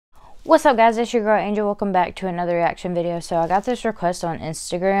What's up, guys? It's your girl Angel. Welcome back to another reaction video. So I got this request on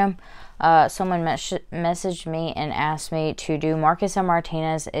Instagram. Someone messaged me and asked me to do Marcus and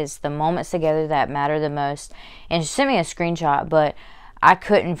Martinez is the moments together that matter the most, and she sent me a screenshot, but I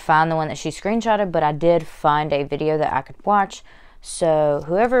couldn't find the one that she screenshotted, but I did find a video that I could watch. So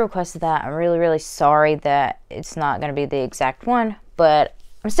whoever requested that, I'm really sorry that it's not going to be the exact one, but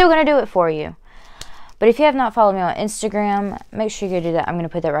I'm still going to do it for you. But if you have not followed me on Instagram, make sure you go do that. I'm going to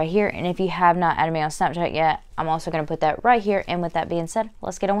put that right here. And if you have not added me on Snapchat yet, I'm also going to put that right here. And with that being said,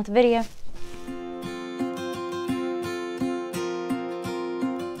 let's get on with the video.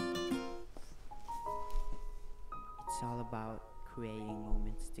 It's all about creating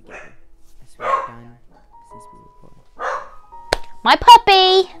moments together, as we've done since we were born. My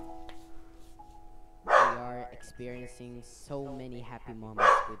puppy! We are experiencing so many happy moments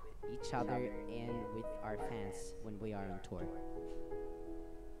with each other and with our fans when we are on tour.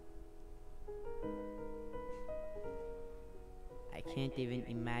 I can't even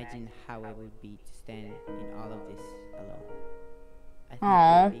imagine how it would be to stand in all of this alone. I think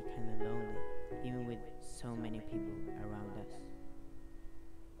it would be kind of lonely, even with so many people around us.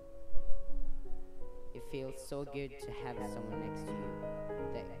 It feels so good to have someone next to you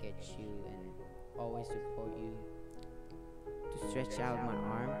that gets you and always support you. To stretch out my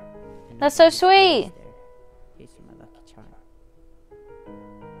arm. That's so sweet. Here's my lucky charm.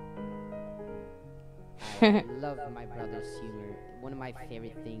 I love my brother's humor. One of my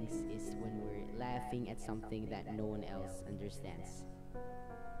favorite things is when we're laughing at something that no one else understands.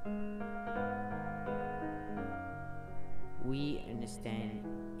 We understand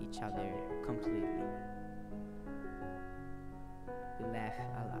each other completely. We laugh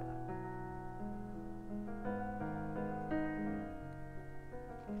a lot.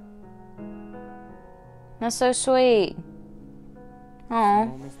 That's so sweet. Aww.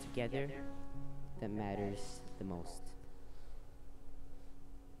 Moments together that matters the most.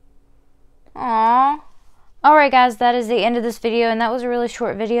 Aww. Alright, guys, that is the end of this video, and that was a really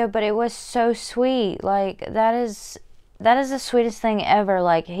short video, but it was so sweet. Like, that is the sweetest thing ever.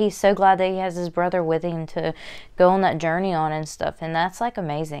 Like, he's so glad that he has his brother with him to go on that journey on and stuff, and that's like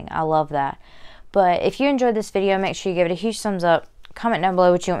amazing. I love that. But if you enjoyed this video, make sure you give it a huge thumbs up. Comment down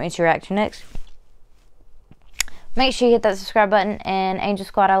below what you want me to react to next. Make sure you hit that subscribe button, and Angel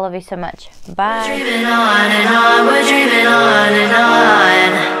Squad, I love you so much. Bye. We're dreaming on and on, we're dreaming on and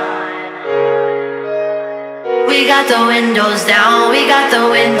on. We got the windows down, we got the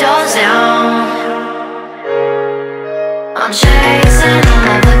windows down. I'm chasing